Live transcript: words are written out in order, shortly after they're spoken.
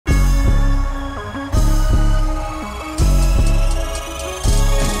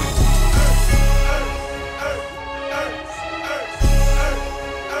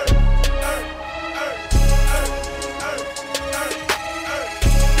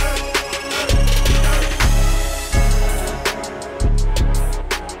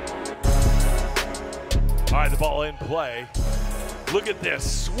ball in play. Look at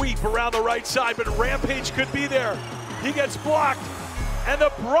this, sweep around the right side, but Rampage could be there. He gets blocked, and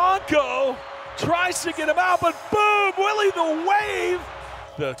the Bronco tries to get him out, but boom, Willie the Wave.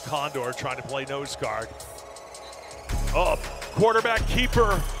 The Condor trying to play nose guard. Oh, quarterback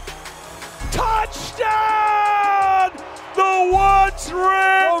keeper. Touchdown! The Woods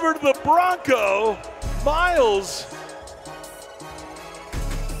ran over to the Bronco. Miles.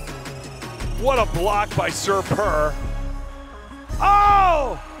 What a block by Sir Purr.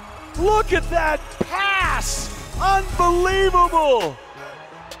 Oh, look at that pass. Unbelievable.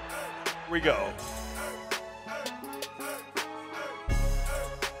 Here we go.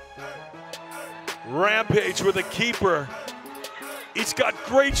 Rampage with a keeper. He's got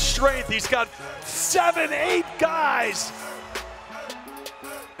great strength. He's got 7, 8 guys.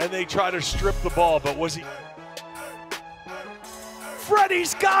 And they try to strip the ball, but was he?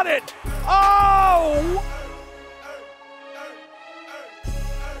 Freddie's got it. Oh!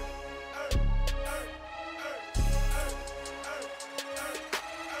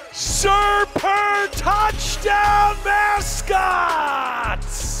 Sir Purr touchdown,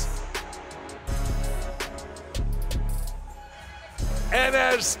 Mascots! And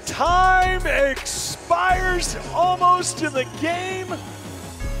as time expires almost in the game,